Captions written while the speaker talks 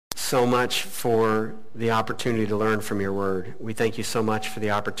so much for the opportunity to learn from your word. We thank you so much for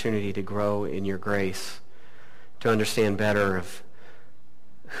the opportunity to grow in your grace, to understand better of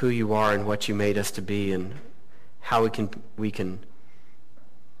who you are and what you made us to be and how we can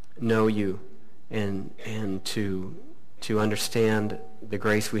know you and to understand the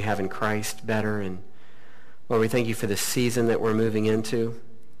grace we have in Christ better. And Lord, we thank you for the season that we're moving into.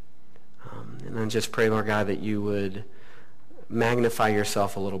 And I just pray, Lord God, that you would magnify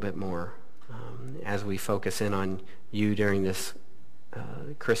yourself a little bit more as we focus in on you during this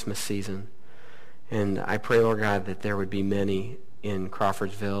Christmas season. And I pray, Lord God, that there would be many in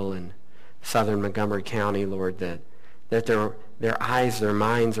Crawfordsville and southern Montgomery County, Lord, that their eyes, their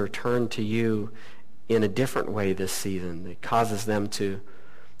minds are turned to you in a different way this season that causes them to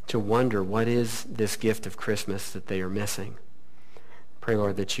wonder what is this gift of Christmas that they are missing. Pray,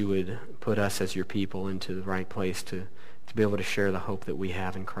 Lord, that you would put us as your people into the right place to be able to share the hope that we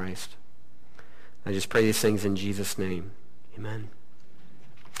have in Christ. I just pray these things in Jesus' name. Amen.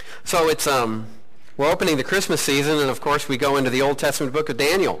 So it's we're opening the Christmas season, and of course we go into the Old Testament book of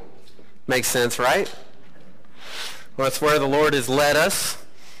Daniel. Makes sense, right? Well, that's where the Lord has led us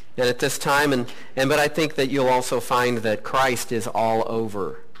and at this time, but I think that you'll also find that Christ is all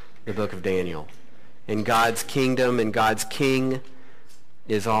over the book of Daniel. And God's kingdom and God's king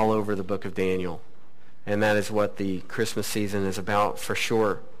is all over the book of Daniel. And that is what the Christmas season is about for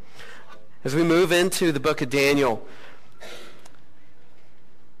sure. As we move into the book of Daniel,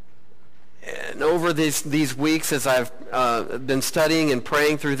 and over these weeks as I've been studying and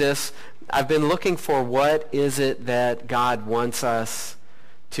praying through this, I've been looking for what is it that God wants us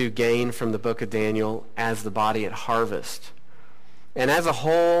to gain from the book of Daniel as the body at Harvest. And as a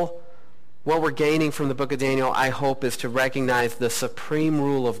whole, what we're gaining from the book of Daniel, I hope, is to recognize the supreme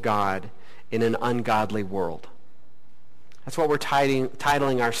rule of God in an ungodly world. That's what we're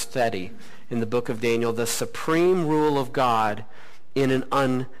titling our study in the book of Daniel, the supreme rule of God in an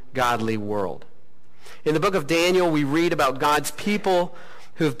ungodly world. In the book of Daniel, we read about God's people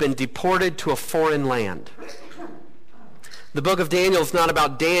who have been deported to a foreign land. The book of Daniel is not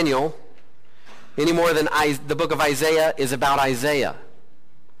about Daniel any more than the book of Isaiah is about Isaiah,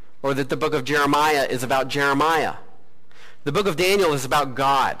 or that the book of Jeremiah is about Jeremiah. The book of Daniel is about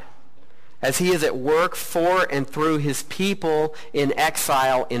God, as he is at work for and through his people in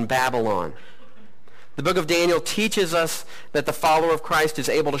exile in Babylon. The book of Daniel teaches us that the follower of Christ is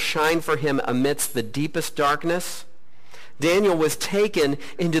able to shine for him amidst the deepest darkness. Daniel was taken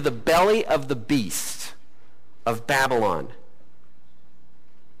into the belly of the beast of Babylon,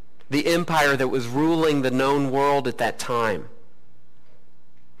 the empire that was ruling the known world at that time.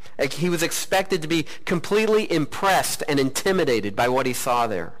 He was expected to be completely impressed and intimidated by what he saw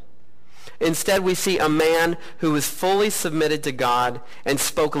there. Instead, we see a man who was fully submitted to God and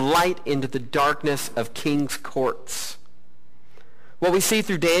spoke light into the darkness of king's courts. What we see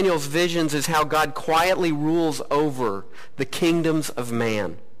through Daniel's visions is how God quietly rules over the kingdoms of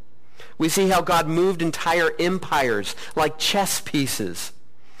man. We see how God moved entire empires like chess pieces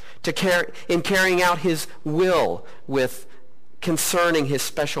in carrying out his will with concerning his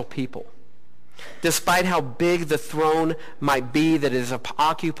special people. Despite how big the throne might be that is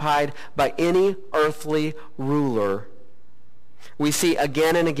occupied by any earthly ruler, we see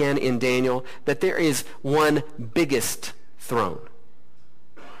again and again in Daniel that there is one biggest throne.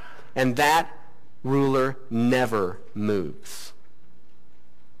 And that ruler never moves.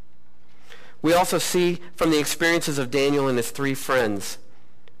 We also see from the experiences of Daniel and his three friends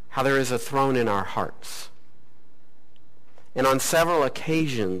how there is a throne in our hearts. And on several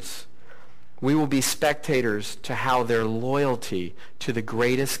occasions, we will be spectators to how their loyalty to the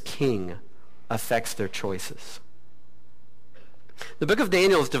greatest king affects their choices. The book of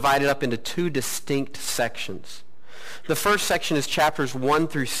Daniel is divided up into two distinct sections. The first section is chapters 1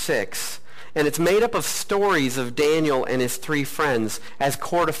 through 6, and it's made up of stories of Daniel and his three friends as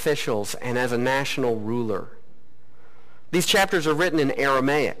court officials and as a national ruler. These chapters are written in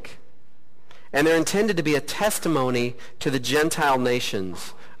Aramaic, and they're intended to be a testimony to the Gentile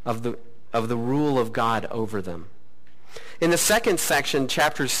nations of the rule of God over them. In the second section,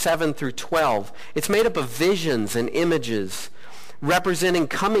 chapters 7 through 12, it's made up of visions and images representing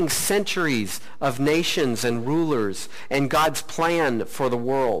coming centuries of nations and rulers and God's plan for the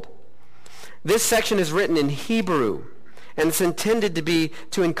world. This section is written in Hebrew, and it's intended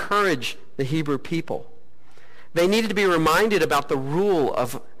to encourage the Hebrew people. They needed to be reminded about the rule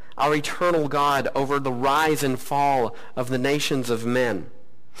of our eternal God over the rise and fall of the nations of men.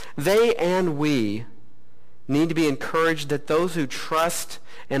 They and we need to be encouraged that those who trust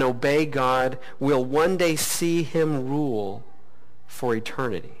and obey God will one day see him rule for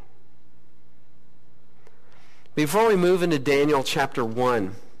eternity. Before we move into Daniel chapter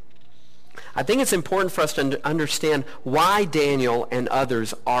 1, I think it's important for us to understand why Daniel and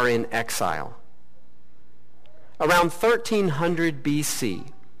others are in exile. Around 1300 BC,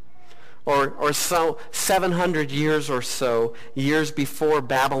 or so 700 years or so, years before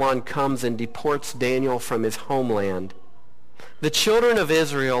Babylon comes and deports Daniel from his homeland, the children of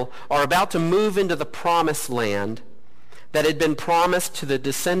Israel are about to move into the promised land that had been promised to the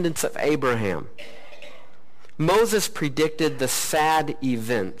descendants of Abraham. Moses predicted the sad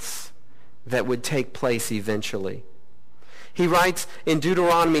events that would take place eventually. He writes in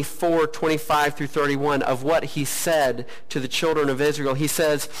Deuteronomy 4:25 through 31 of what he said to the children of Israel. He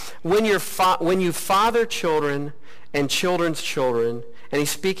says, when you father children and children's children, and he's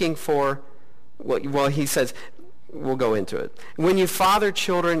speaking for, well, he says, we'll go into it. When you father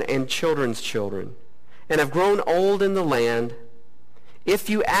children and children's children, and have grown old in the land, if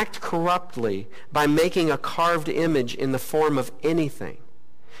you act corruptly by making a carved image in the form of anything,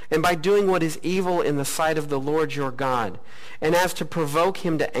 and by doing what is evil in the sight of the Lord your God, and as to provoke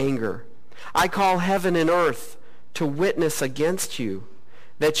him to anger, I call heaven and earth to witness against you,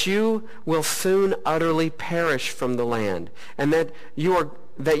 that you will soon utterly perish from the land, and that you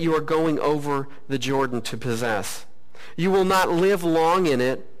are going over the Jordan to possess. You will not live long in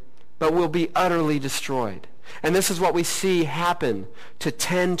it, but will be utterly destroyed. And this is what we see happen to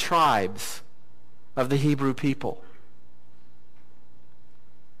 10 tribes of the Hebrew people.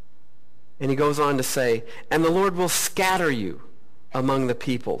 And he goes on to say, and the Lord will scatter you among the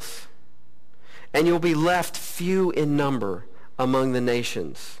peoples, and you'll be left few in number among the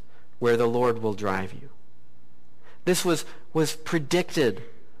nations where the Lord will drive you. This was predicted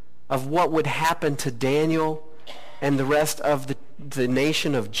of what would happen to Daniel and the rest of the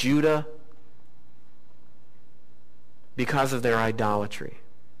nation of Judah because of their idolatry.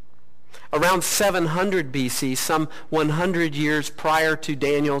 Around 700 BC, some 100 years prior to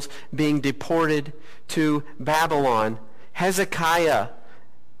Daniel's being deported to Babylon,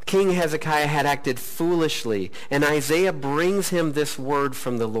 King Hezekiah had acted foolishly, and Isaiah brings him this word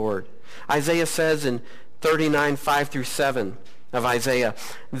from the Lord. Isaiah says in 39:5 through 7 of Isaiah,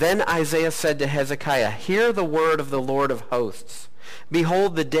 then Isaiah said to Hezekiah, hear the word of the Lord of hosts.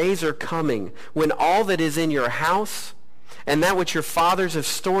 Behold, the days are coming when all that is in your house and that which your fathers have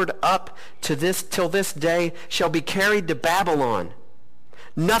stored up till this day shall be carried to Babylon.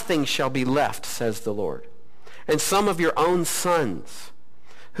 Nothing shall be left, says the Lord. And some of your own sons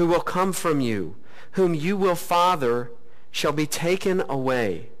who will come from you, whom you will father, shall be taken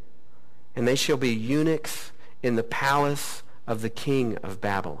away, and they shall be eunuchs in the palace of the king of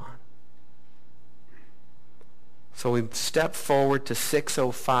Babylon. So we step forward to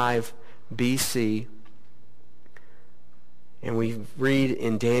 605 BC, and we read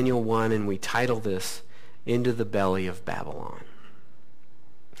in Daniel 1, and we title this, Into the Belly of Babylon.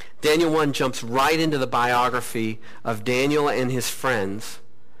 Daniel 1 jumps right into the biography of Daniel and his friends.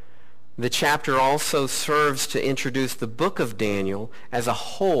 The chapter also serves to introduce the book of Daniel as a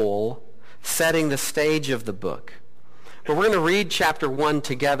whole, setting the stage of the book. But we're going to read chapter 1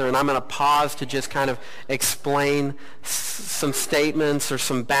 together, and I'm going to pause to just kind of explain some statements or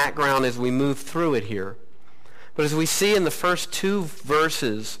some background as we move through it here. But as we see in the first 2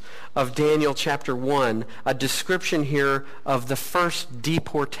 verses of Daniel chapter 1, a description here of the first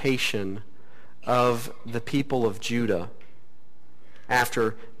deportation of the people of Judah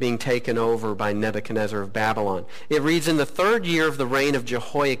after being taken over by Nebuchadnezzar of Babylon. It reads, in the 3rd year of the reign of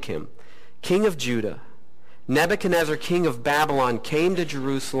Jehoiakim, king of Judah, Nebuchadnezzar, king of Babylon, came to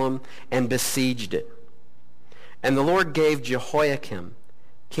Jerusalem and besieged it. And the Lord gave Jehoiakim,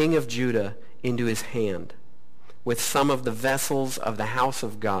 king of Judah, into his hand, with some of the vessels of the house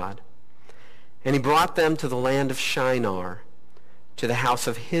of God. And he brought them to the land of Shinar, to the house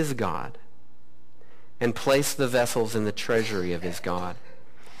of his God, and placed the vessels in the treasury of his God.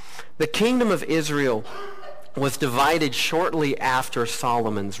 The kingdom of Israel was divided shortly after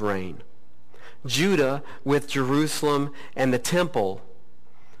Solomon's reign. Judah, with Jerusalem and the temple,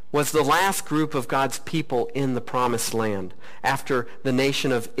 was the last group of God's people in the promised land after the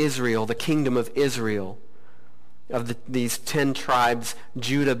nation of Israel, the kingdom of Israel, of these 10 tribes,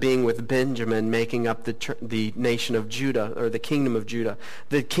 Judah being with Benjamin, making up the nation of Judah, or the kingdom of Judah.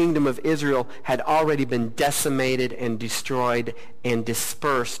 The kingdom of Israel had already been decimated and destroyed and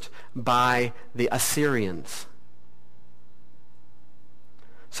dispersed by the Assyrians.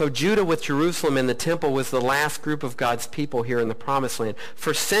 So Judah with Jerusalem and the temple was the last group of God's people here in the promised land.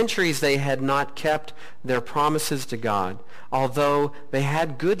 For centuries they had not kept their promises to God, although they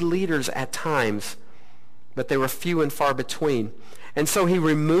had good leaders at times, but they were few and far between. And so he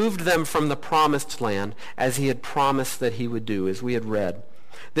removed them from the promised land as he had promised that he would do, as we had read.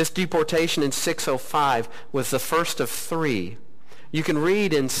 This deportation in 605 was the first of three. You can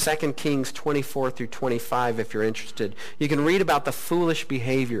read in 2 Kings 24 through 25 if you're interested. You can read about the foolish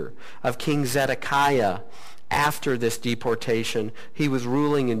behavior of King Zedekiah after this deportation. He was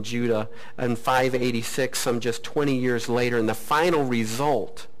ruling in Judah in 586, some just 20 years later, and the final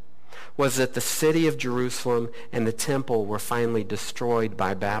result was that the city of Jerusalem and the temple were finally destroyed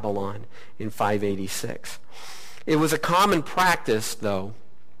by Babylon in 586. It was a common practice, though,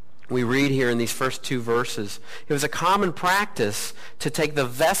 we read here in these first two verses, it was a common practice to take the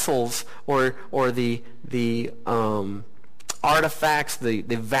vessels or the artifacts, the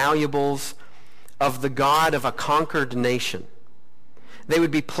valuables of the god of a conquered nation. They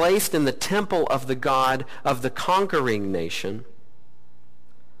would be placed in the temple of the god of the conquering nation.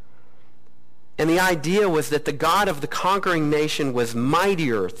 And the idea was that the god of the conquering nation was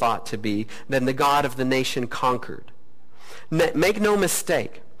mightier, thought to be, than the god of the nation conquered. Make no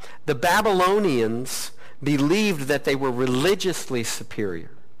mistake, the Babylonians believed that they were religiously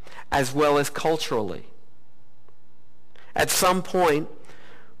superior as well as culturally. At some point,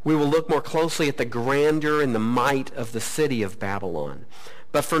 we will look more closely at the grandeur and the might of the city of Babylon.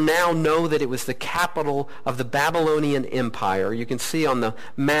 But for now, know that it was the capital of the Babylonian Empire. You can see on the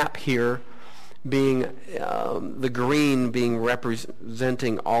map here being the green being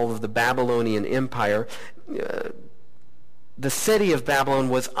representing all of the Babylonian Empire. The city of Babylon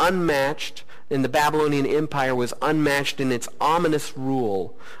was unmatched, and the Babylonian Empire was unmatched in its ominous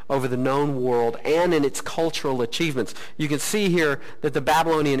rule over the known world and in its cultural achievements. You can see here that the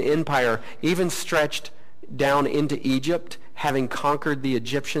Babylonian Empire even stretched down into Egypt, having conquered the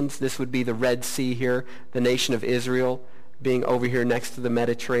Egyptians. This would be the Red Sea here, the nation of Israel being over here next to the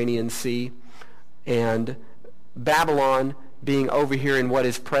Mediterranean Sea, and Babylon being over here in what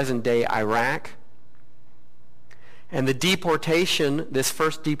is present-day Iraq. And the deportation, this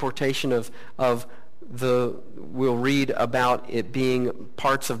first deportation we'll read about it being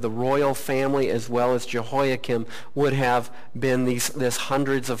parts of the royal family as well as Jehoiakim, would have been this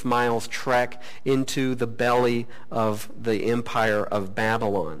hundreds of miles trek into the belly of the empire of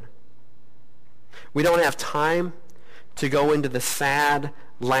Babylon. We don't have time to go into the sad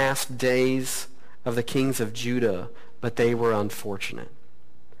last days of the kings of Judah, but they were unfortunate.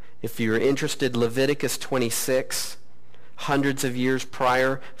 If you're interested, Leviticus 26, hundreds of years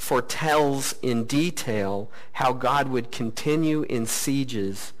prior, foretells in detail how God would continue in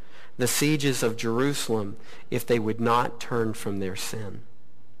sieges, the sieges of Jerusalem, if they would not turn from their sin.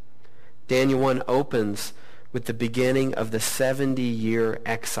 Daniel 1 opens with the beginning of the 70-year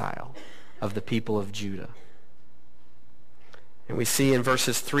exile of the people of Judah. And we see in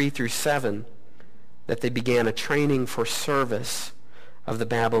verses 3 through 7 that they began a training for service of the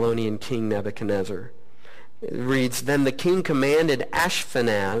Babylonian king Nebuchadnezzar. It reads, "Then the king commanded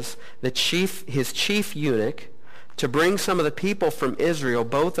Ashpenaz, his chief eunuch, to bring some of the people from Israel,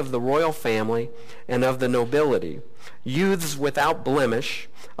 both of the royal family and of the nobility, youths without blemish,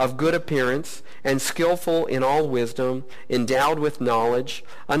 of good appearance, and skillful in all wisdom, endowed with knowledge,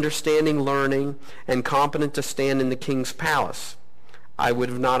 understanding learning, and competent to stand in the king's palace." I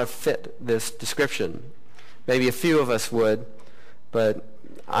would not have fit this description. Maybe a few of us would, but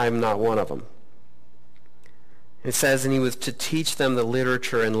I'm not one of them. It says, and he was to teach them the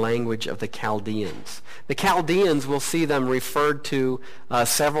literature and language of the Chaldeans. The Chaldeans, we'll see them referred to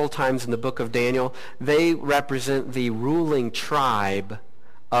several times in the book of Daniel. They represent the ruling tribe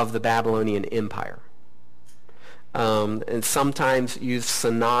of the Babylonian Empire. And sometimes used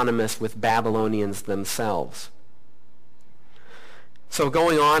synonymous with Babylonians themselves. So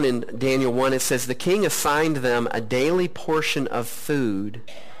going on in Daniel 1, it says, the king assigned them a daily portion of food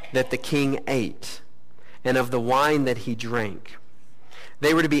that the king ate, and of the wine that he drank.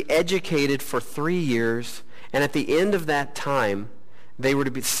 They were to be educated for 3 years, and at the end of that time, they were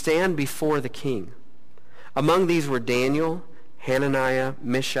to stand before the king. Among these were Daniel, Hananiah,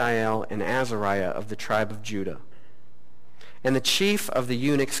 Mishael, and Azariah of the tribe of Judah. And the chief of the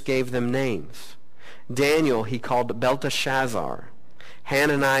eunuchs gave them names. Daniel he called Belteshazzar.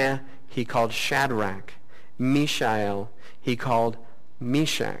 Hananiah he called Shadrach. Mishael he called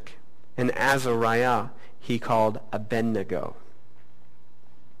Meshach. And Azariah he called Abednego.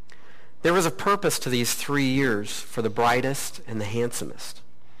 There was a purpose to these 3 years for the brightest and the handsomest.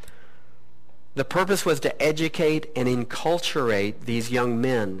 The purpose was to educate and enculturate these young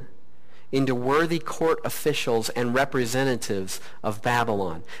men into worthy court officials and representatives of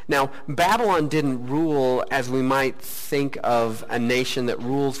Babylon. Now, Babylon didn't rule as we might think of a nation that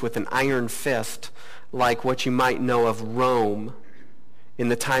rules with an iron fist, like what you might know of Rome in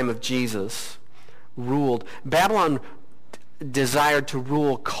the time of Jesus ruled. Babylon desired to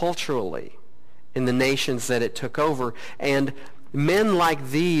rule culturally in the nations that it took over, and men like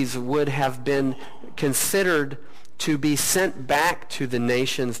these would have been considered to be sent back to the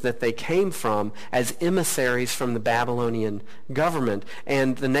nations that they came from as emissaries from the Babylonian government.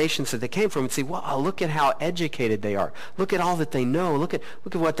 And the nations that they came from would say, wow, look at how educated they are. Look at all that they know. Look at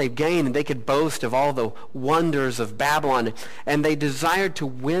what they've gained. And they could boast of all the wonders of Babylon. And they desired to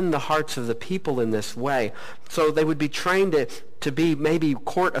win the hearts of the people in this way. So they would be trained to be maybe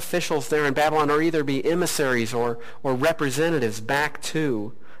court officials there in Babylon, or either be emissaries or representatives back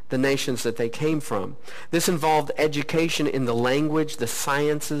to the nations that they came from. This involved education in the language, the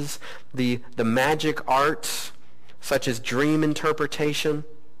sciences, the magic arts, such as dream interpretation.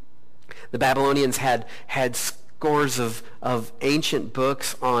 The Babylonians had scores of ancient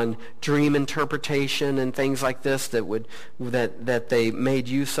books on dream interpretation and things like this that they made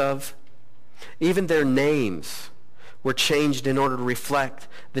use of. Even their names were changed in order to reflect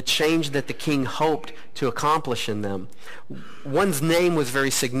the change that the king hoped to accomplish in them. One's name was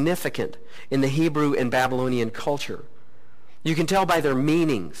very significant in the Hebrew and Babylonian culture. You can tell by their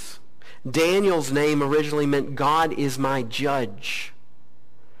meanings. Daniel's name originally meant God is my judge.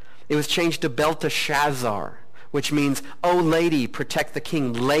 It was changed to Belteshazzar, which means, oh lady, protect the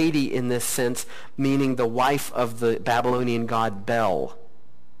king. Lady in this sense, meaning the wife of the Babylonian god Bel.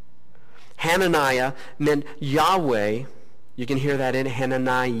 Hananiah meant Yahweh. You can hear that in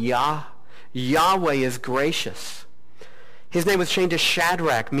Hananiah. Yahweh is gracious. His name was changed to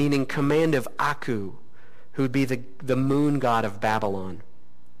Shadrach, meaning command of Aku, who would be the moon god of Babylon.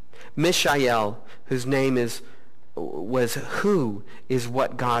 Mishael, whose name was who is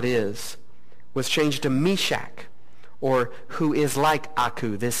what God is, was changed to Meshach, or who is like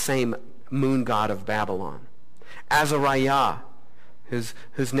Aku, this same moon god of Babylon. Azariah,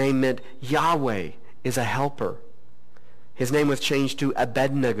 whose name meant Yahweh is a helper. His name was changed to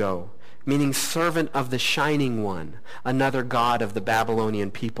Abednego, meaning servant of the shining one, another god of the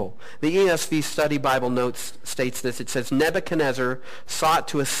Babylonian people. The ESV Study Bible Notes states this. It says, Nebuchadnezzar sought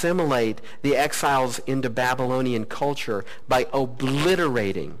to assimilate the exiles into Babylonian culture by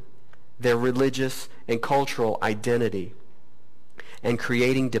obliterating their religious and cultural identity and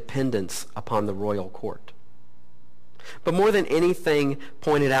creating dependence upon the royal court. But more than anything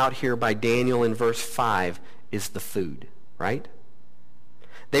pointed out here by Daniel in verse 5 is the food, right?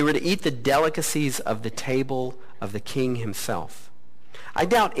 They were to eat the delicacies of the table of the king himself. I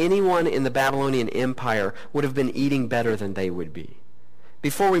doubt anyone in the Babylonian Empire would have been eating better than they would be.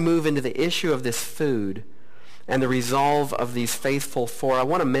 Before we move into the issue of this food and the resolve of these faithful four, I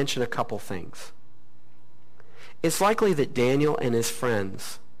want to mention a couple things. It's likely that Daniel and his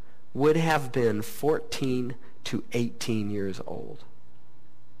friends would have been 14 to 18 years old.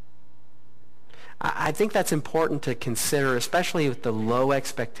 I think that's important to consider, especially with the low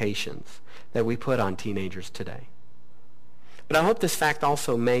expectations that we put on teenagers today. But I hope this fact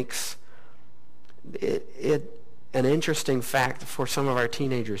also makes it an interesting fact for some of our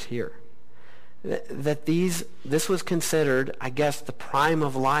teenagers here. That this was considered, I guess, the prime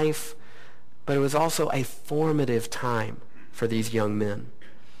of life, but it was also a formative time for these young men.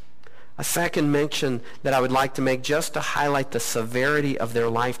 A second mention that I would like to make, just to highlight the severity of their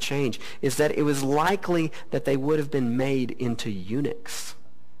life change, is that it was likely that they would have been made into eunuchs.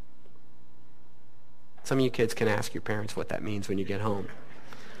 Some of you kids can ask your parents what that means when you get home.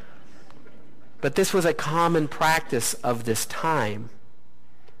 But this was a common practice of this time.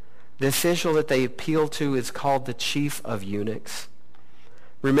 The official that they appealed to is called the chief of eunuchs.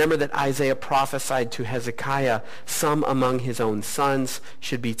 Remember that Isaiah prophesied to Hezekiah, some among his own sons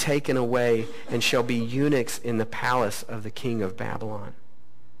should be taken away and shall be eunuchs in the palace of the king of Babylon.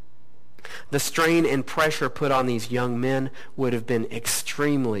 The strain and pressure put on these young men would have been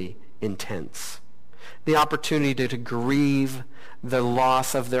extremely intense. The opportunity to grieve the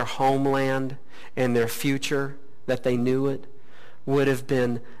loss of their homeland and their future that they knew it would have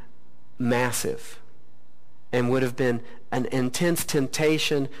been massive, and would have been an intense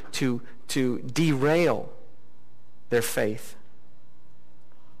temptation to derail their faith.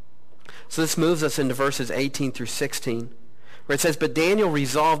 So this moves us into verses 18 through 16, where it says, But Daniel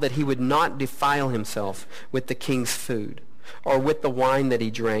resolved that he would not defile himself with the king's food, or with the wine that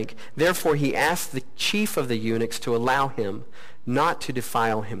he drank. Therefore he asked the chief of the eunuchs to allow him not to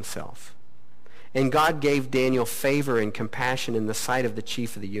defile himself. And God gave Daniel favor and compassion in the sight of the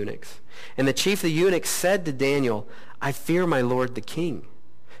chief of the eunuchs. And the chief of the eunuchs said to Daniel, I fear my lord the king,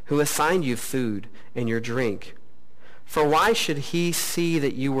 who assigned you food and your drink. For why should he see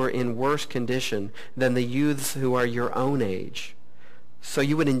that you were in worse condition than the youths who are your own age? so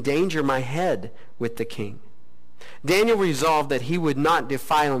you would endanger my head with the king. Daniel resolved that he would not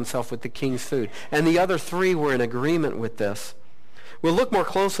defile himself with the king's food, and the other three were in agreement with this. We'll look more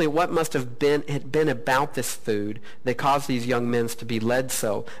closely at what must have been about this food that caused these young men to be led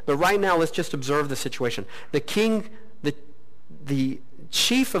so. But right now, let's just observe the situation. The king, the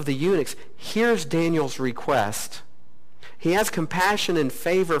chief of the eunuchs, hears Daniel's request. He has compassion and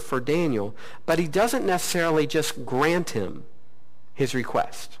favor for Daniel, but he doesn't necessarily just grant him his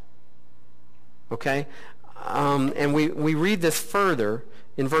request. Okay? And we read this further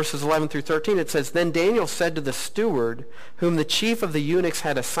in verses 11 through 13. It says, Then Daniel said to the steward, whom the chief of the eunuchs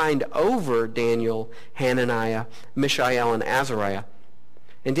had assigned over Daniel, Hananiah, Mishael, and Azariah.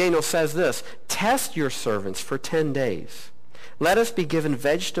 And Daniel says this, Test your servants for 10 days. Let us be given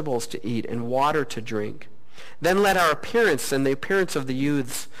vegetables to eat and water to drink. Then let our appearance and the appearance of the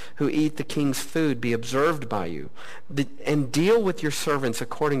youths who eat the king's food be observed by you, and deal with your servants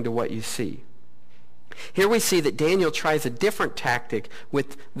according to what you see. Here we see that Daniel tries a different tactic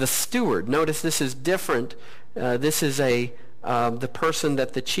with the steward. Notice this is different. This is the person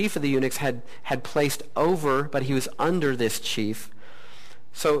that the chief of the eunuchs had placed over, but he was under this chief.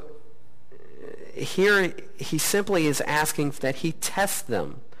 So here he simply is asking that he test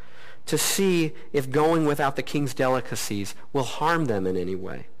them to see if going without the king's delicacies will harm them in any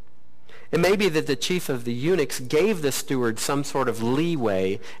way. It may be that the chief of the eunuchs gave the steward some sort of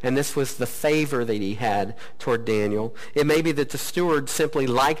leeway, and this was the favor that he had toward Daniel. It may be that the steward simply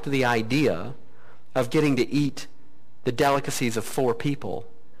liked the idea of getting to eat the delicacies of 4 people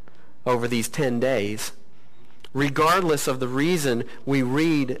over these 10 days. Regardless of the reason, we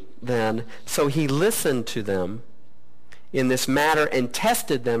read then, so he listened to them in this matter and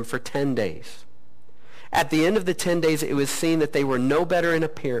tested them for 10 days. At the end of the 10 days, it was seen that they were no better in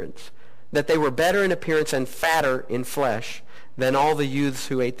appearance, that they were better in appearance and fatter in flesh than all the youths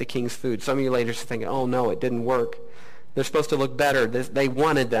who ate the king's food. Some of you ladies are thinking, oh no, it didn't work. They're supposed to look better. They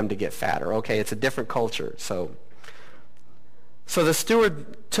wanted them to get fatter. Okay, it's a different culture. So the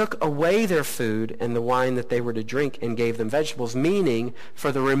steward took away their food and the wine that they were to drink and gave them vegetables, meaning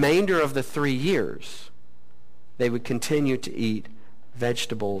for the remainder of the 3 years, they would continue to eat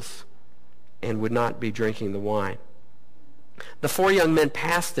vegetables and would not be drinking the wine. The 4 young men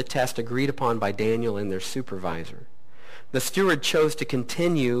passed the test agreed upon by Daniel and their supervisor. The steward chose to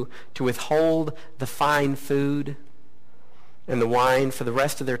continue to withhold the fine food and the wine for the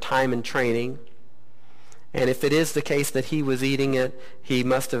rest of their time in training. And if it is the case that he was eating it, he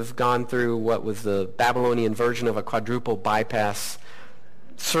must have gone through what was the Babylonian version of a quadruple bypass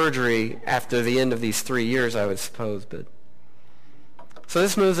surgery after the end of these 3 years, I would suppose. So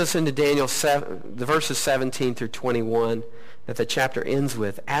this moves us into Daniel 7, the verses 17 through 21 that the chapter ends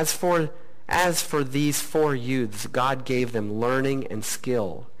with. As for these 4 youths, God gave them learning and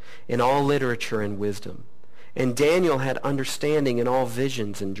skill in all literature and wisdom. And Daniel had understanding in all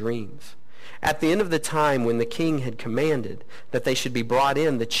visions and dreams. At the end of the time when the king had commanded that they should be brought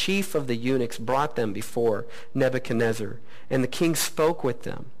in, the chief of the eunuchs brought them before Nebuchadnezzar, and the king spoke with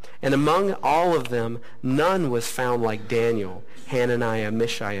them. And among all of them, none was found like Daniel, Hananiah,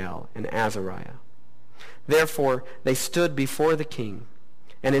 Mishael, and Azariah. Therefore, they stood before the king,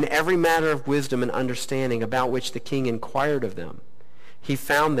 and in every matter of wisdom and understanding about which the king inquired of them, he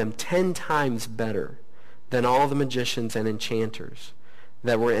found them 10 times better than all the magicians and enchanters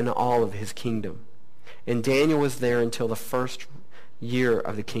that were in all of his kingdom. And Daniel was there until the 1st year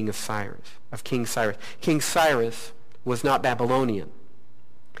of the King Cyrus. King Cyrus was not Babylonian.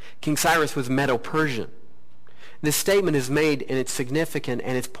 King Cyrus was Medo-Persian. This statement is made, and it's significant,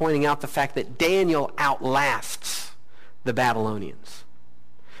 and it's pointing out the fact that Daniel outlasts the Babylonians.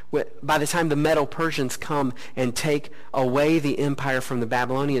 By the time the Medo-Persians come and take away the empire from the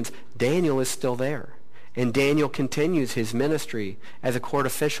Babylonians, Daniel is still there. And Daniel continues his ministry as a court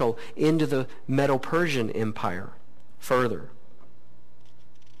official into the Medo-Persian Empire further.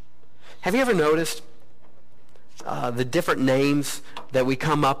 Have you ever noticed the different names that we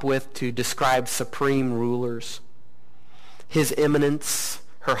come up with to describe supreme rulers? His Eminence,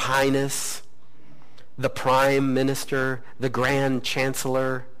 Her Highness, the Prime Minister, the Grand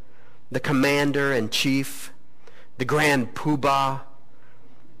Chancellor, the Commander and Chief, the Grand Poobah.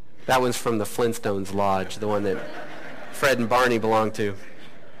 That one's from the Flintstones Lodge, the one that Fred and Barney belonged to.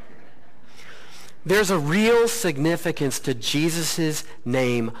 There's a real significance to Jesus'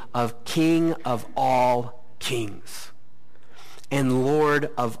 name of King of all kings and Lord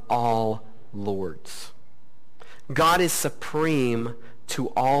of all lords. God is supreme to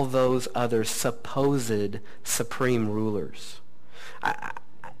all those other supposed supreme rulers.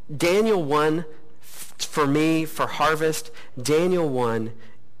 Daniel 1 for me, for Harvest, Daniel 1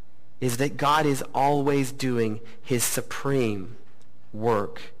 is that God is always doing his supreme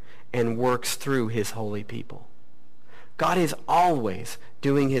work and works through his holy people. God is always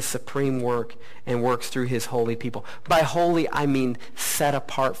doing his supreme work and works through his holy people. By holy, I mean set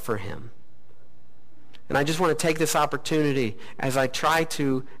apart for him. And I just want to take this opportunity as I try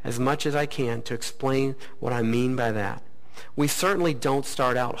to, as much as I can, to explain what I mean by that. We certainly don't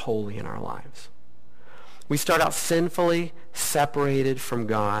start out holy in our lives. We start out sinfully separated from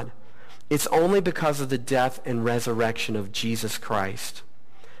God. It's only because of the death and resurrection of Jesus Christ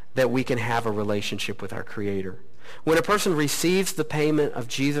that we can have a relationship with our Creator. When a person receives the payment of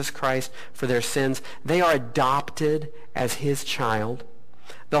Jesus Christ for their sins, they are adopted as his child.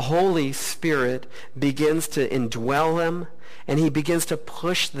 The Holy Spirit begins to indwell them, and he begins to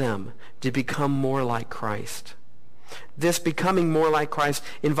push them to become more like Christ. This becoming more like Christ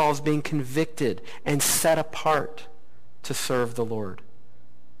involves being convicted and set apart to serve the Lord.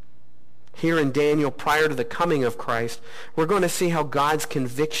 Here in Daniel, prior to the coming of Christ, we're going to see how God's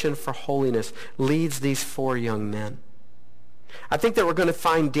conviction for holiness leads these 4 young men. I think that we're going to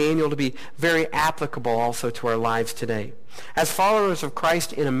find Daniel to be very applicable also to our lives today. As followers of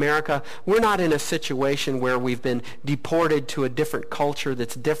Christ in America, we're not in a situation where we've been deported to a different culture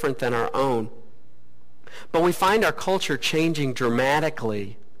that's different than our own. But we find our culture changing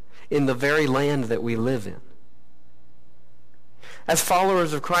dramatically in the very land that we live in. As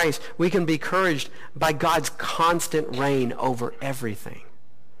followers of Christ, we can be encouraged by God's constant reign over everything.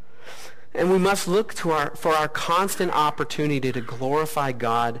 And we must look to for our constant opportunity to glorify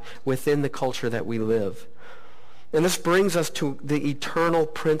God within the culture that we live. And this brings us to the eternal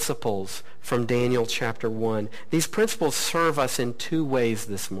principles from Daniel chapter 1. These principles serve us in 2 ways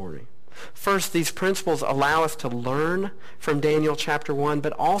this morning. First, these principles allow us to learn from Daniel chapter 1,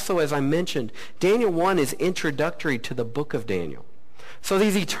 but also, as I mentioned, Daniel 1 is introductory to the book of Daniel. So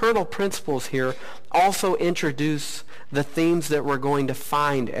these eternal principles here also introduce the themes that we're going to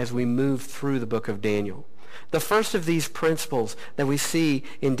find as we move through the book of Daniel. The first of these principles that we see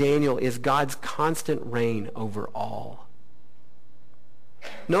in Daniel is God's constant reign over all.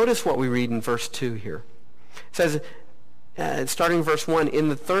 Notice what we read in verse 2 here. It says, starting verse 1, in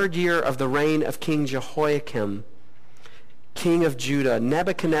the 3rd year of the reign of King Jehoiakim, king of Judah,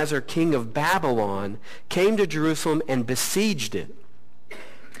 Nebuchadnezzar, king of Babylon, came to Jerusalem and besieged it.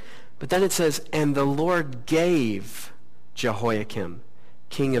 But then it says, and the Lord gave Jehoiakim,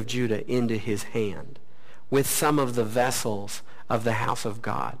 king of Judah, into his hand with some of the vessels of the house of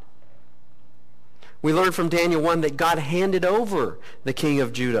God. We learn from Daniel 1 that God handed over the king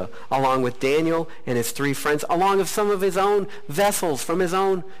of Judah, along with Daniel and his 3 friends, along with some of his own vessels from his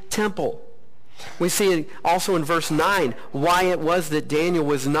own temple. We see also in verse 9 why it was that Daniel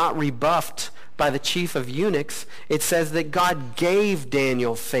was not rebuffed by the chief of eunuchs. It says that God gave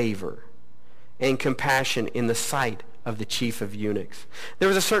Daniel favor and compassion in the sight of the chief of eunuchs. There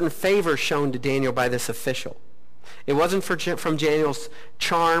was a certain favor shown to Daniel by this official. It wasn't from Daniel's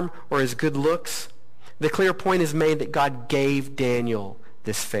charm or his good looks. The clear point is made that God gave Daniel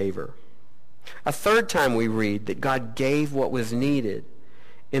this favor. A 3rd time we read that God gave what was needed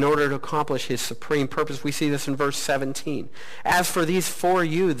in order to accomplish his supreme purpose. We see this in verse 17. As for these 4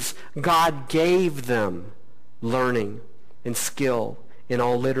 youths, God gave them learning and skill in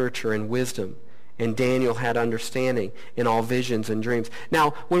all literature and wisdom. And Daniel had understanding in all visions and dreams. Now,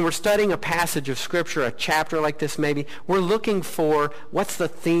 when we're studying a passage of Scripture, a chapter like this maybe, we're looking for what's the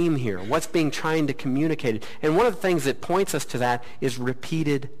theme here? What's being trying to communicate? And one of the things that points us to that is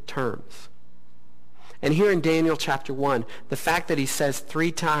repeated terms. And here in Daniel chapter 1, the fact that he says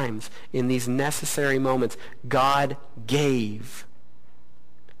 3 times in these necessary moments, God gave,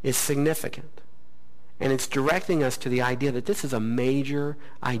 is significant. And it's directing us to the idea that this is a major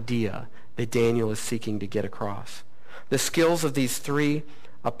idea that Daniel is seeking to get across. The skills of these 3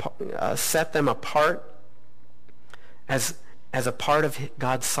 set them apart as a part of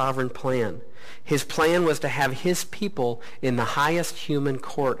God's sovereign plan. His plan was to have his people in the highest human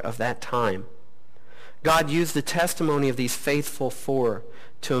court of that time. God used the testimony of these faithful 4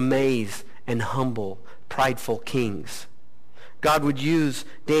 to amaze and humble prideful kings. God would use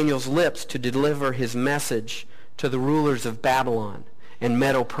Daniel's lips to deliver his message to the rulers of Babylon and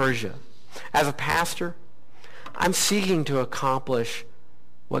Medo-Persia. As a pastor, I'm seeking to accomplish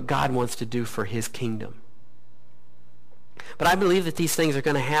what God wants to do for his kingdom. But I believe that these things are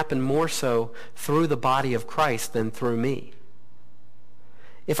going to happen more so through the body of Christ than through me.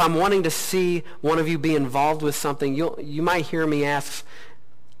 If I'm wanting to see one of you be involved with something, you might hear me ask,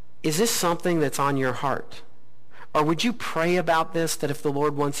 is this something that's on your heart? Or would you pray about this, that if the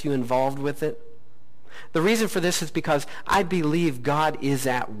Lord wants you involved with it? The reason for this is because I believe God is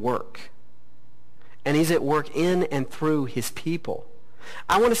at work. And he's at work in and through his people.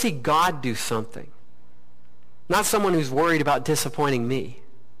 I want to see God do something. Not someone who's worried about disappointing me.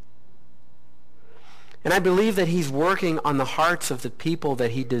 And I believe that he's working on the hearts of the people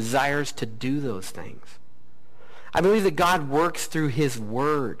that he desires to do those things. I believe that God works through his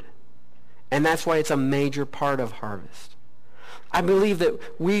word. And that's why it's a major part of Harvest. I believe that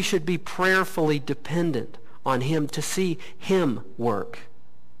we should be prayerfully dependent on him to see him work.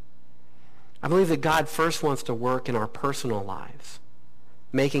 I believe that God first wants to work in our personal lives,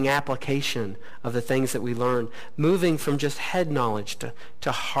 making application of the things that we learn, moving from just head knowledge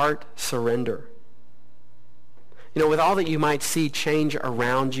to heart surrender. You know, with all that you might see change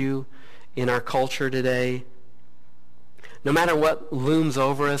around you in our culture today, no matter what looms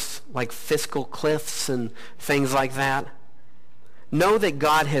over us, like fiscal cliffs and things like that, know that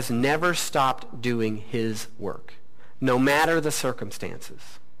God has never stopped doing his work, no matter the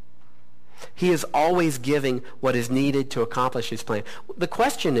circumstances. He is always giving what is needed to accomplish his plan. The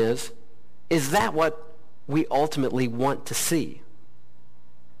question is that what we ultimately want to see?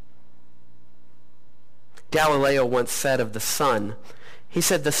 Galileo once said of the sun, he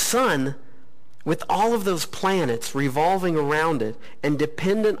said, the sun, with all of those planets revolving around it and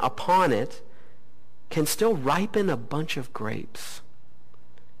dependent upon it, can still ripen a bunch of grapes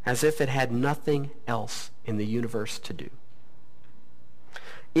as if it had nothing else in the universe to do.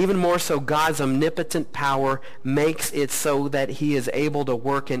 Even more so, God's omnipotent power makes it so that he is able to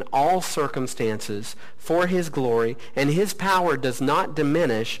work in all circumstances for his glory, and his power does not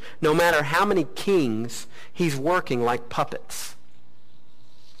diminish no matter how many kings he's working like puppets.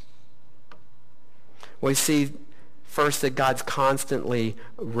 We see first that God's constantly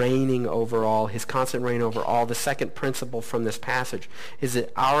reigning over all, his constant reign over all. The second principle from this passage is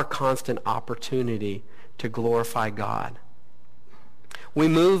that our constant opportunity to glorify God. We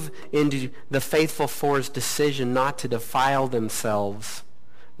move into the faithful four's decision not to defile themselves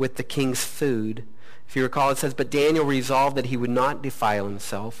with the king's food. If you recall, it says, but Daniel resolved that he would not defile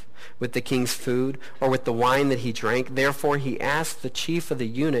himself with the king's food or with the wine that he drank. Therefore, he asked the chief of the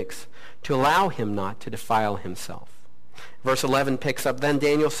eunuchs to allow him not to defile himself. Verse 11 picks up, then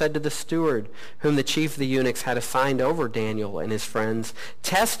Daniel said to the steward, whom the chief of the eunuchs had assigned over Daniel and his friends,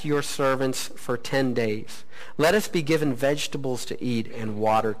 test your servants for 10 days. Let us be given vegetables to eat and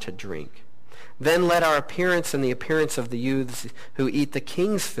water to drink. Then let our appearance and the appearance of the youths who eat the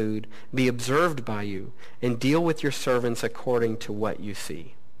king's food be observed by you, and deal with your servants according to what you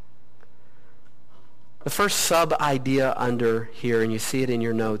see. The first sub-idea under here, and you see it in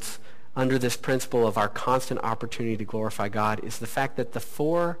your notes, under this principle of our constant opportunity to glorify God, is the fact that the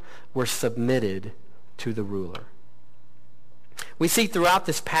four were submitted to the ruler. We see throughout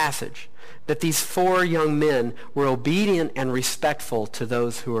this passage that these four young men were obedient and respectful to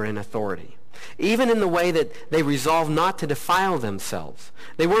those who are in authority, even in the way that they resolved not to defile themselves.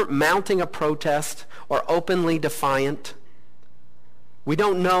 They weren't mounting a protest or openly defiant. We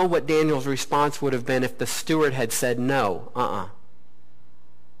don't know what Daniel's response would have been if the steward had said no,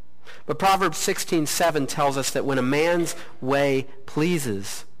 But Proverbs 16:7 tells us that when a man's way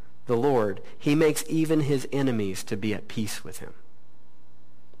pleases the Lord, he makes even his enemies to be at peace with him.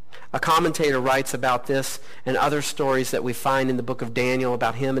 A commentator writes about this and other stories that we find in the book of Daniel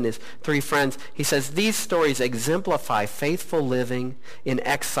about him and his three friends. He says, these stories exemplify faithful living in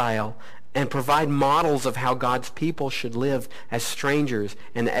exile and provide models of how God's people should live as strangers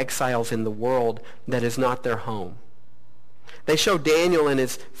and exiles in the world that is not their home. They show Daniel and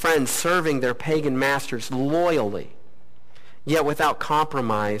his friends serving their pagan masters loyally, yet without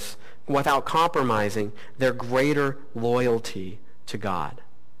compromising their greater loyalty to God.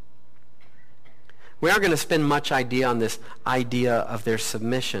 We aren't going to spend much idea on this idea of their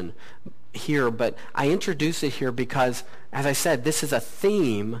submission here, but I introduce it here because, as I said, this is a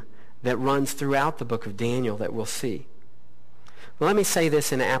theme that runs throughout the book of Daniel that we'll see. Well, let me say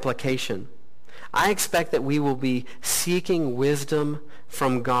this in application. I expect that we will be seeking wisdom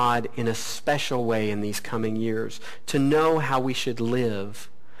from God in a special way in these coming years to know how we should live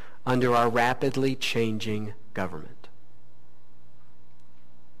under our rapidly changing government.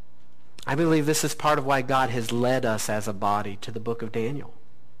 I believe this is part of why God has led us as a body to the book of Daniel.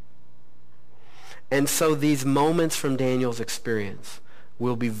 And so these moments from Daniel's experience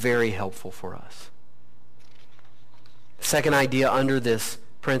will be very helpful for us. The second idea under this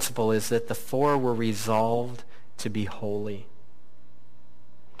principle is that the four were resolved to be holy.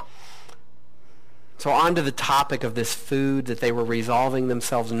 So on to the topic of this food that they were resolving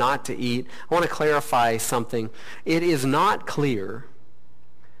themselves not to eat. I want to clarify something. It is not clear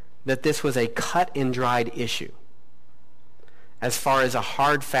that this was a cut and dried issue as far as a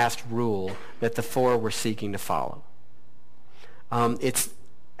hard, fast rule that the four were seeking to follow.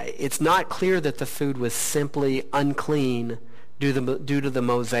 It's not clear that the food was simply unclean due to the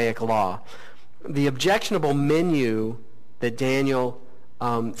Mosaic law. The objectionable menu that Daniel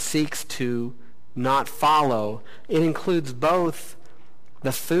seeks to not follow, it includes both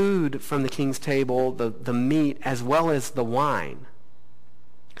the food from the king's table, the meat, as well as the wine.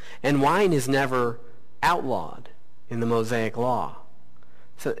 And wine is never outlawed in the Mosaic law.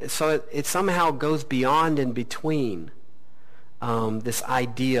 So it somehow goes beyond and between this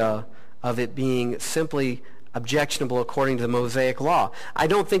idea of it being simply objectionable according to the Mosaic law. I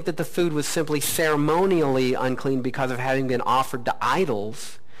don't think that the food was simply ceremonially unclean because of having been offered to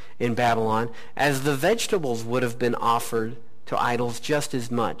idols in Babylon, as the vegetables would have been offered to idols just as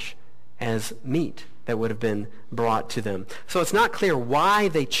much as meat that would have been brought to them. So it's not clear why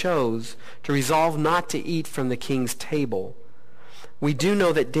they chose to resolve not to eat from the king's table. We do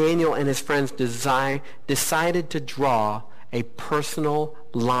know that Daniel and his friends decided to draw a personal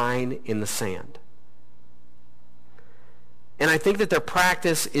line in the sand. And I think that their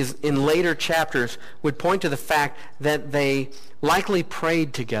practice is in later chapters would point to the fact that they likely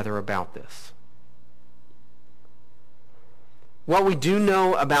prayed together about this. What we do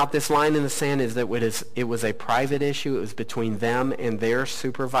know about this line in the sand is that it was a private issue. It was between them and their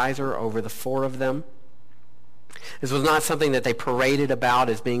supervisor over the four of them. This was not something that they paraded about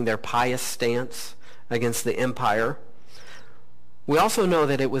as being their pious stance against the empire. We also know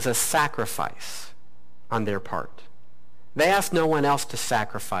that it was a sacrifice on their part. They asked no one else to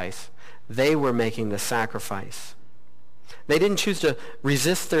sacrifice. They were making the sacrifice. They didn't choose to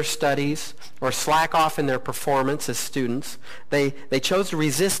resist their studies or slack off in their performance as students. They chose to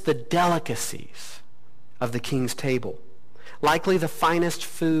resist the delicacies of the king's table, likely the finest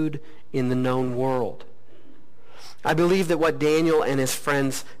food in the known world. I believe that what Daniel and his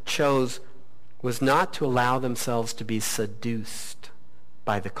friends chose was not to allow themselves to be seduced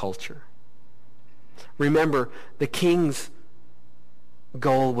by the culture. Remember, the king's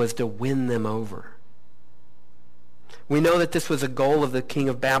goal was to win them over. We know that this was a goal of the king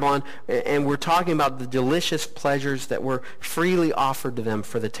of Babylon, and we're talking about the delicious pleasures that were freely offered to them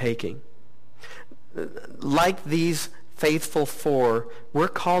for the taking. Like these faithful four, we're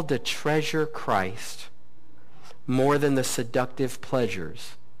called to treasure Christ more than the seductive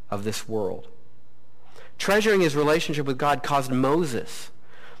pleasures of this world. Treasuring his relationship with God caused Moses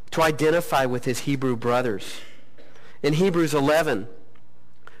to identify with his Hebrew brothers. In Hebrews 11,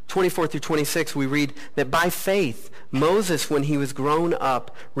 24 through 26, we read that by faith, Moses, when he was grown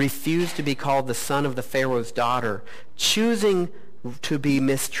up, refused to be called the son of the Pharaoh's daughter, choosing to be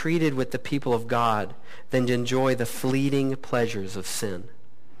mistreated with the people of God than to enjoy the fleeting pleasures of sin.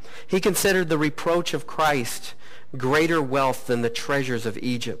 He considered the reproach of Christ greater wealth than the treasures of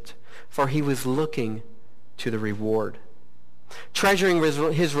Egypt, for he was looking to the reward. Treasuring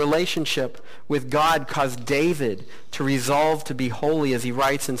his relationship with God caused David to resolve to be holy, as he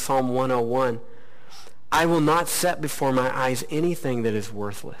writes in Psalm 101, I will not set before my eyes anything that is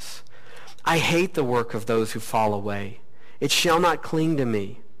worthless. I hate the work of those who fall away. It shall not cling to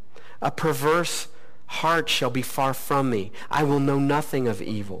me. A perverse heart shall be far from me. I will know nothing of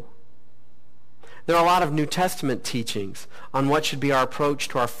evil. There are a lot of New Testament teachings on what should be our approach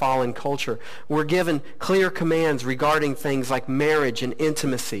to our fallen culture. We're given clear commands regarding things like marriage and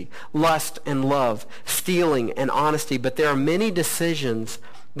intimacy, lust and love, stealing and honesty, but there are many decisions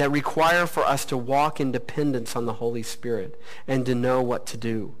that require for us to walk in dependence on the Holy Spirit and to know what to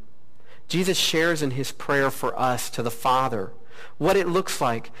do. Jesus shares in his prayer for us to the Father what it looks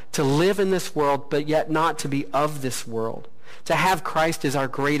like to live in this world but yet not to be of this world. To have Christ is our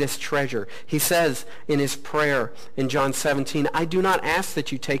greatest treasure. He says in his prayer in John 17, I do not ask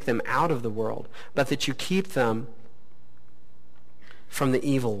that you take them out of the world, but that you keep them from the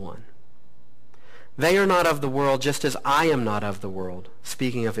evil one. They are not of the world, just as I am not of the world,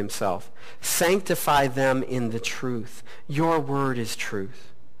 speaking of himself. Sanctify them in the truth. Your word is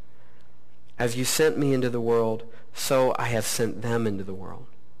truth. As you sent me into the world, so I have sent them into the world.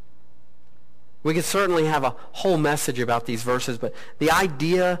 We could certainly have a whole message about these verses, but the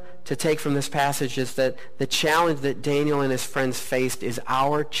idea to take from this passage is that the challenge that Daniel and his friends faced is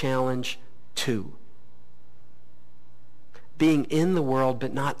our challenge too. Being in the world,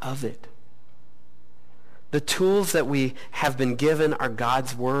 but not of it. The tools that we have been given are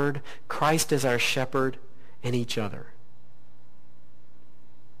God's word, Christ as our shepherd, and each other.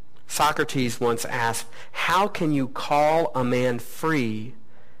 Socrates once asked, how can you call a man free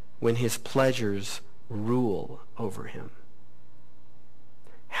when his pleasures rule over him?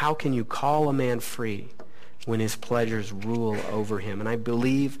 How can you call a man free when his pleasures rule over him? And I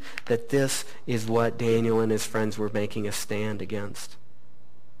believe that this is what Daniel and his friends were making a stand against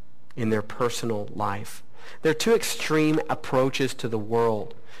in their personal life. There are two extreme approaches to the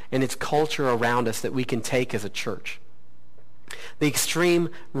world and its culture around us that we can take as a church. The extreme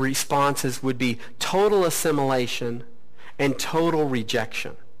responses would be total assimilation and total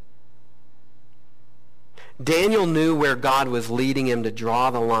rejection. Daniel knew where God was leading him to draw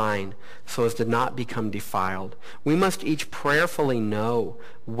the line so as to not become defiled. We must each prayerfully know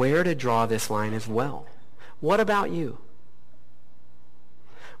where to draw this line as well. What about you?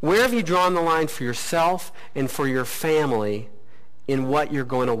 Where have you drawn the line for yourself and for your family in what you're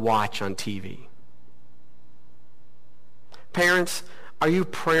going to watch on TV? Parents, are you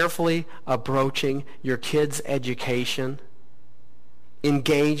prayerfully approaching your kids' education,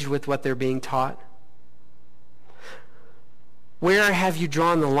 engaged with what they're being taught? Where have you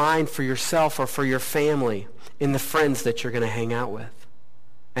drawn the line for yourself or for your family in the friends that you're going to hang out with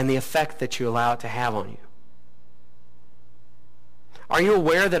and the effect that you allow it to have on you? Are you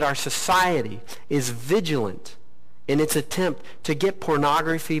aware that our society is vigilant in its attempt to get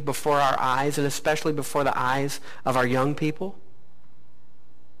pornography before our eyes, and especially before the eyes of our young people?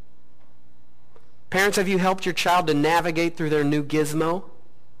 Parents, have you helped your child to navigate through their new gizmo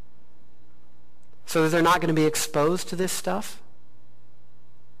so that they're not going to be exposed to this stuff?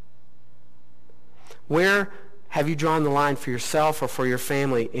 Where have you drawn the line for yourself or for your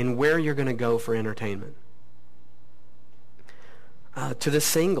family in where you're going to go for entertainment? To the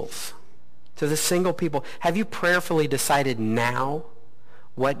singles, to the single people, have you prayerfully decided now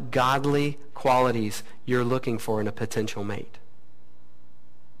what godly qualities you're looking for in a potential mate?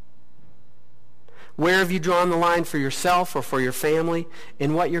 Where have you drawn the line for yourself or for your family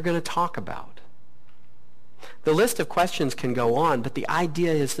in what you're going to talk about? The list of questions can go on, but the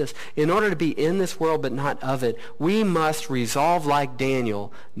idea is this. In order to be in this world but not of it, we must resolve like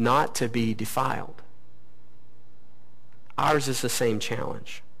Daniel not to be defiled. Ours is the same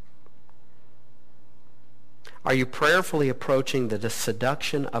challenge. Are you prayerfully approaching the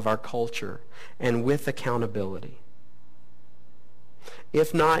seduction of our culture and with accountability?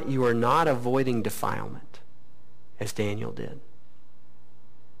 If not, you are not avoiding defilement, as Daniel did.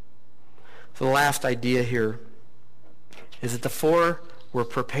 So the last idea here is that the four were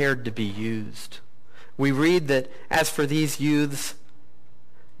prepared to be used. We read that as for these youths,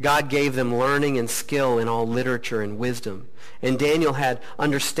 God gave them learning and skill in all literature and wisdom. And Daniel had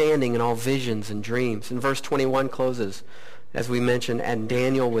understanding in all visions and dreams. And verse 21 closes, as we mentioned, and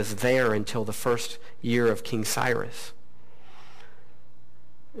Daniel was there until the first year of King Cyrus.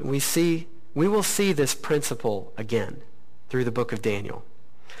 We will see this principle again through the book of Daniel.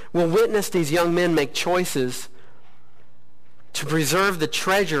 We'll witness these young men make choices to preserve the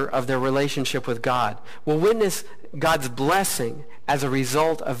treasure of their relationship with God. We'll witness God's blessing as a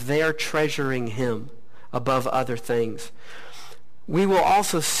result of their treasuring him above other things. We will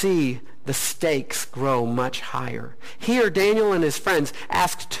also see the stakes grow much higher. Here, Daniel and his friends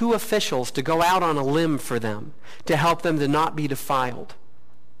asked two officials to go out on a limb for them to help them to not be defiled.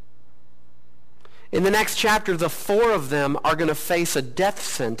 In the next chapter, the four of them are going to face a death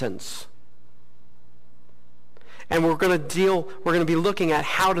sentence. And we're going to be looking at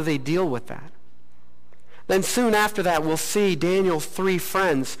how do they deal with that. Then soon after that, we'll see Daniel's three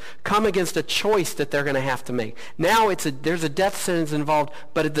friends come against a choice that they're going to have to make. Now there's a death sentence involved,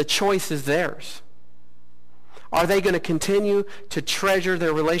 but the choice is theirs. Are they going to continue to treasure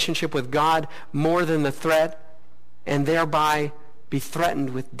their relationship with God more than the threat and thereby be threatened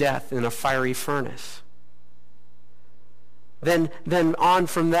with death in a fiery furnace? Then on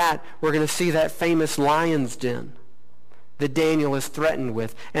from that, we're going to see that famous lion's den that Daniel is threatened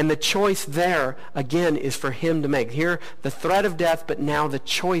with. And the choice there, again, is for him to make. Here, the threat of death, but now the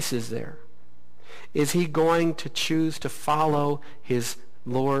choice is there. Is he going to choose to follow his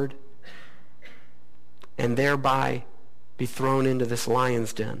Lord and thereby be thrown into this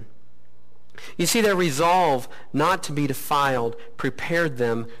lion's den? You see, their resolve not to be defiled prepared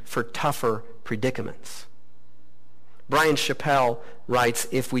them for tougher predicaments. Brian Chappell writes,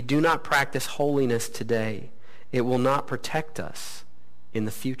 if we do not practice holiness today, it will not protect us in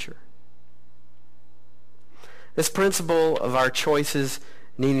the future. This principle of our choices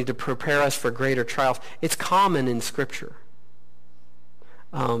needing to prepare us for greater trials, it's common in Scripture.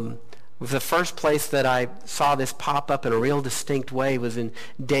 The first place that I saw this pop up in a real distinct way was in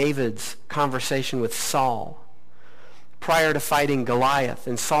David's conversation with Saul prior to fighting Goliath,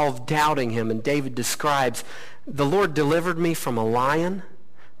 and Saul doubting him, and David describes, the Lord delivered me from a lion,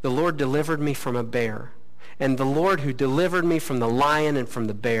 the Lord delivered me from a bear. And the Lord who delivered me from the lion and from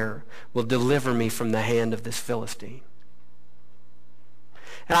the bear will deliver me from the hand of this Philistine.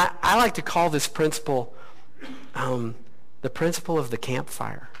 And I like to call this principle the principle of the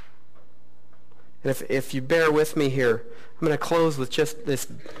campfire. And if you bear with me here, I'm going to close with just this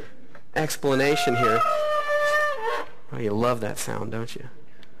explanation here. Oh, you love that sound, don't you?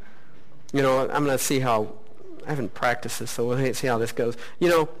 You know, I'm going to see how, I haven't practiced this, so we'll see how this goes. You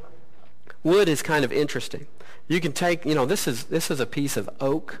know, wood is kind of interesting. You can take, you know, this is a piece of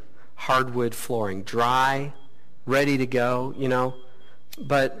oak hardwood flooring, dry, ready to go, you know,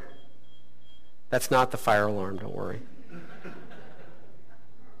 but that's not the fire alarm, don't worry.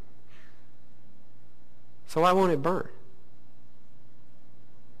 So why won't it burn?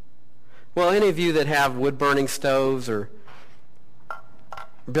 Well, any of you that have wood-burning stoves or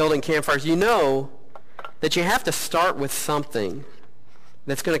building campfires, you know that you have to start with something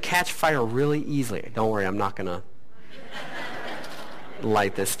that's going to catch fire really easily. Don't worry, I'm not going to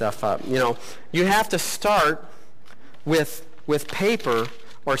light this stuff up. You know, you have to start with paper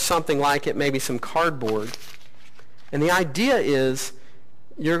or something like it, maybe some cardboard. And the idea is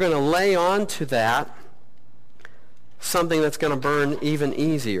you're going to lay onto that something that's going to burn even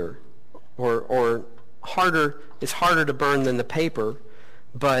easier or harder. It's harder to burn than the paper,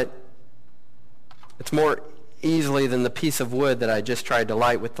 but it's more easily than the piece of wood that I just tried to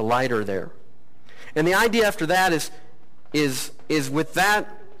light with the lighter there. And the idea after that is with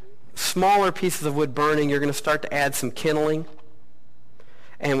that smaller pieces of wood burning, you're going to start to add some kindling.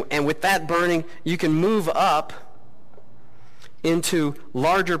 And with that burning, you can move up into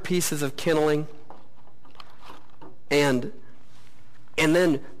larger pieces of kindling and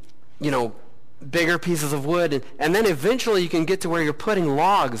then, you know, bigger pieces of wood. And then eventually you can get to where you're putting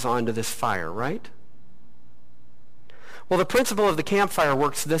logs onto this fire, right? Well, the principle of the campfire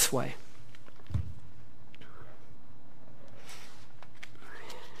works this way.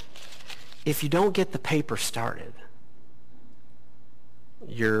 If you don't get the paper started,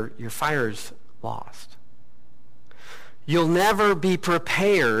 your fire's lost. You'll never be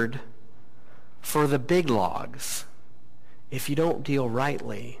prepared for the big logs if you don't deal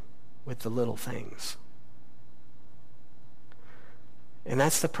rightly with the little things. And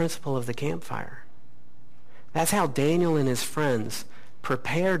that's the principle of the campfire. That's how Daniel and his friends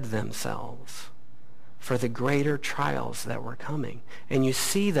prepared themselves for the greater trials that were coming. And you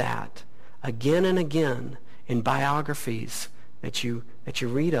see that again and again in biographies that you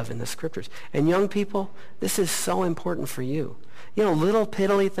read of in the scriptures. And young people, this is so important for you. You know, little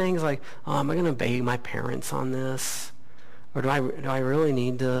piddly things like, oh, am I going to obey my parents on this? Or do I really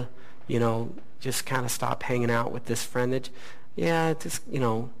need to, you know, just kind of stop hanging out with this friend that, yeah, it's just, you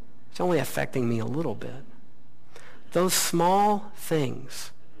know, it's only affecting me a little bit. Those small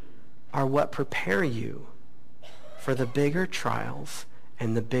things are what prepare you for the bigger trials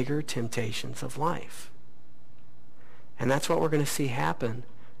and the bigger temptations of life. And that's what we're going to see happen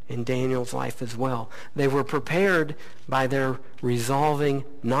in Daniel's life as well. They were prepared by their resolving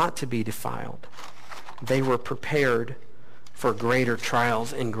not to be defiled. They were prepared for greater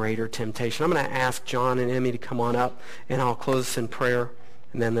trials and greater temptation. I'm going to ask John and Emmy to come on up, and I'll close us in prayer,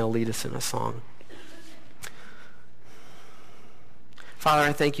 and then they'll lead us in a song. Father,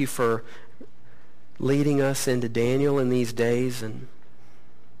 I thank you for leading us into Daniel in these days. And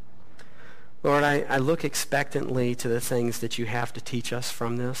Lord, I look expectantly to the things that you have to teach us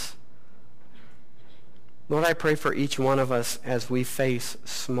from this. Lord, I pray for each one of us as we face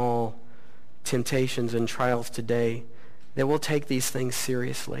small temptations and trials today, that we'll take these things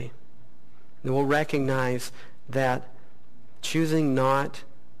seriously. That we'll recognize that choosing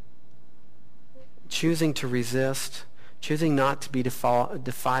to resist, choosing not to be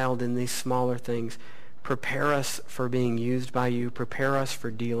defiled in these smaller things, prepare us for being used by you. Prepare us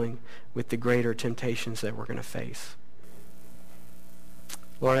for dealing with the greater temptations that we're going to face.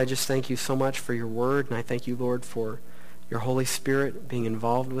 Lord, I just thank you so much for your word, and I thank you, Lord, for your Holy Spirit being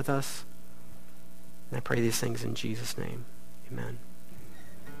involved with us. And I pray these things in Jesus' name. Amen.